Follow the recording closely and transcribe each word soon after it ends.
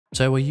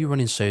So are you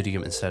running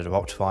Sodium instead of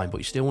Optifine but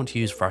you still want to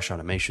use fresh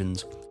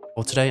animations?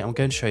 Well, today I'm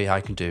going to show you how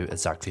you can do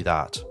exactly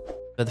that.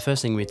 So the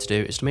first thing we need to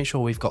do is to make sure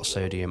we've got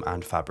Sodium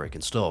and Fabric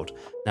installed.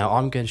 Now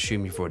I'm going to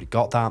assume you've already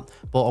got that,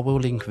 but I will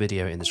link a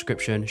video in the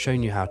description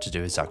showing you how to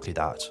do exactly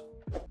that.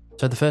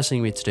 So the first thing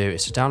you need to do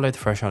is to download the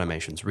Fresh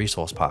Animations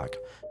resource pack.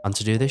 And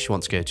to do this, you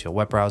want to go to your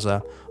web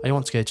browser and you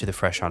want to go to the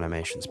Fresh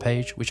Animations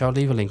page, which I'll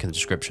leave a link in the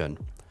description.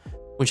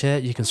 Which here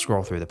you can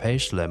scroll through the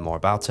page to learn more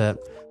about it,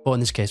 but in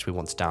this case we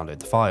want to download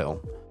the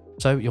file.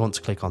 So you want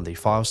to click on the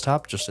Files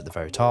tab just at the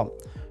very top,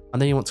 and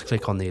then you want to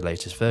click on the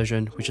latest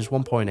version, which is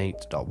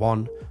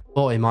 1.8.1,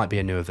 but it might be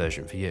a newer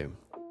version for you.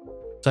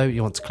 So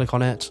you want to click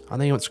on it,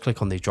 and then you want to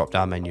click on the drop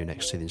down menu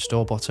next to the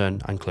install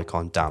button and click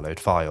on Download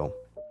File.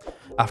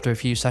 After a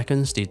few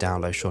seconds, the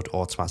download should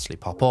automatically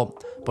pop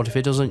up, but if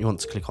it doesn't, you want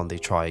to click on the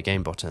Try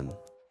Again button.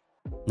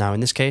 Now in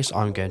this case,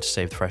 I'm going to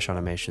save the Fresh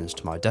Animations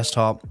to my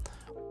desktop,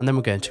 and then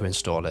we're going to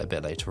install it a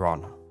bit later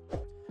on.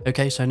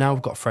 Okay, so now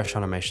we've got Fresh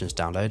Animations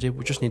downloaded,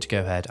 we just need to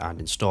go ahead and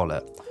install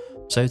it.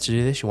 So to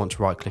do this, you want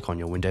to right click on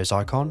your Windows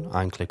icon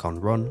and click on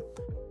Run,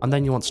 and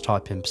then you want to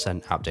type in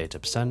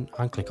 %appdata%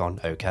 and click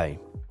on OK.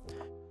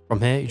 From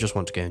here, you just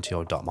want to go into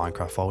your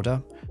 .minecraft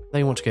folder, then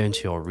you want to go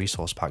into your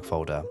resource pack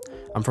folder,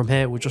 and from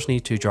here we just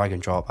need to drag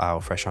and drop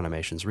our Fresh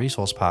Animations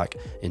resource pack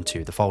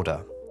into the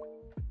folder.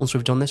 Once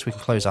we've done this, we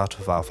can close out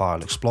of our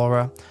file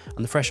explorer,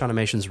 and the Fresh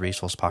Animations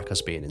resource pack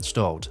has been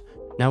installed.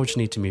 Now we just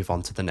need to move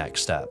on to the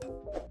next step.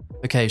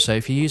 Okay, so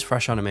if you use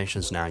Fresh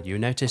Animations now, you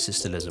notice it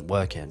still isn't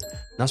working,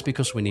 and that's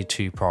because we need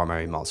two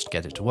primary mods to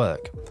get it to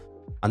work.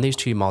 And these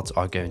two mods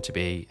are going to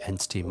be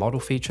Entity Model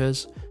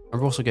features,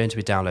 and we're also going to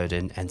be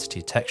downloading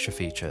Entity Texture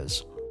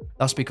features.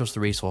 That's because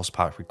the resource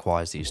pack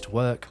requires these to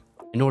work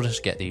in order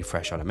to get the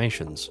Fresh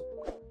Animations.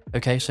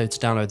 Okay, so to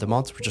download the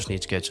mods, we just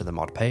need to go to the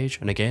mod page,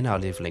 and again I'll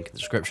leave a link in the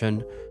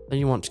description. Then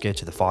you want to go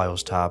to the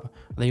Files tab,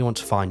 and then you want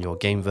to find your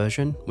game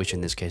version, which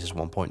in this case is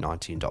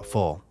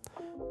 1.19.4.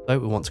 So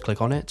we want to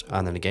click on it,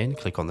 and then again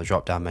click on the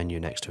drop down menu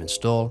next to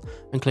install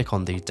and click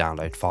on the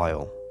download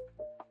file.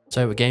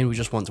 So again we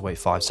just want to wait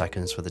 5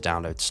 seconds for the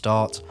download to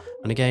start,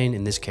 and again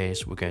in this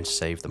case we're going to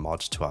save the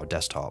mod to our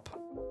desktop.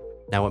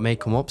 Now it may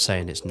come up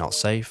saying it's not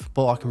safe,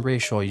 but I can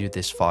reassure you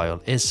this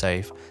file is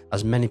safe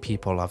as many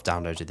people have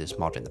downloaded this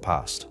mod in the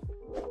past.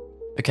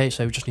 Okay,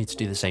 so we just need to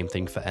do the same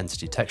thing for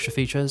Entity Texture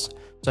features.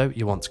 So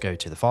you want to go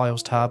to the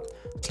Files tab,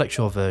 select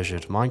your version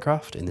of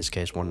Minecraft, in this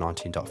case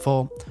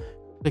 1.19.4,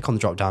 click on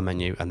the drop down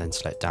menu and then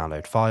select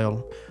download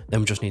file. Then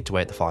we just need to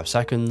wait the 5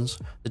 seconds,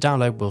 the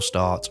download will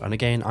start, and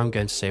again I'm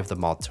going to save the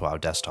mod to our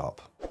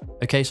desktop.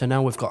 Okay, so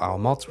now we've got our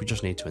mods, we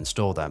just need to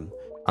install them.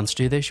 And to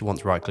do this, you want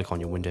to right click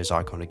on your Windows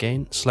icon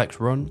again, select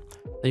Run,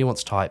 then you want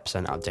to type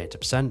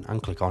 %appdata%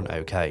 and click on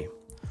OK.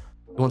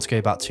 You want to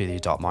go back to the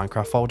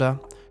 .minecraft folder,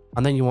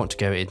 and then you want to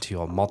go into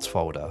your mods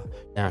folder.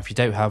 Now if you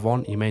don't have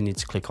one, you may need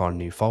to click on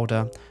New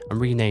Folder and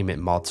rename it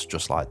Mods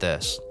just like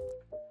this.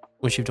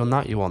 Once you've done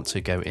that, you want to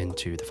go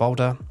into the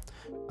folder,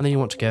 and then you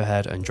want to go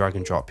ahead and drag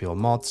and drop your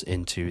mods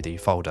into the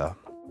folder.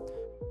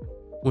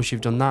 Once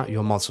you've done that,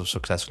 your mods have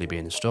successfully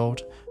been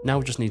installed. Now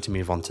we just need to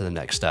move on to the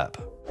next step.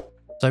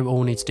 So all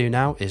we need to do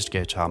now is to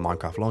go to our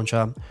Minecraft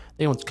launcher, then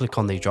you want to click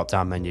on the drop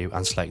down menu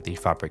and select the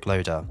Fabric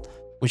loader.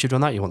 Once you've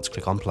done that, you want to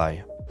click on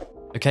play.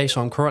 Okay,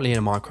 so I'm currently in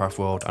a Minecraft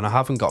world and I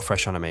haven't got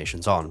Fresh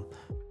Animations on.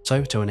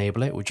 So to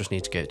enable it, we just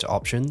need to go to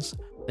Options,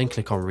 then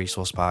click on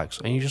Resource Packs,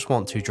 and you just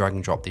want to drag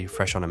and drop the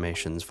Fresh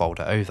Animations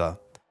folder over.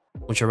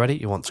 Once you're ready,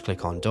 you want to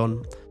click on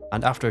Done,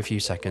 and after a few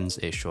seconds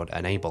it should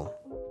enable.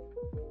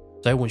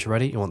 So once you're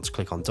ready, you want to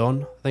click on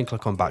Done, then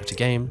click on Back to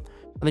Game,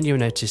 and then you'll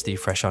notice the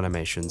Fresh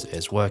Animations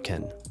is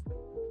working.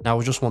 Now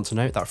we just want to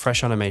note that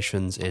Fresh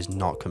Animations is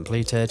not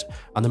completed,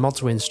 and the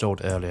mods we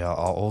installed earlier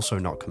are also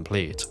not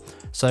complete.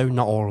 So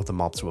not all of the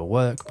mods will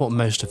work, but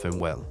most of them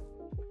will.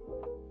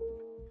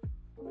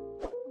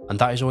 And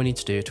that is all you need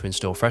to do to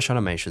install Fresh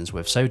Animations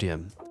with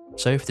Sodium.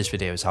 So if this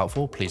video is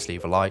helpful, please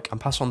leave a like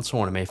and pass on to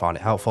someone who may find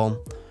it helpful.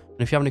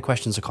 And if you have any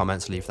questions or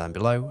comments, leave them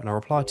below and I'll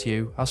reply to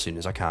you as soon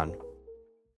as I can.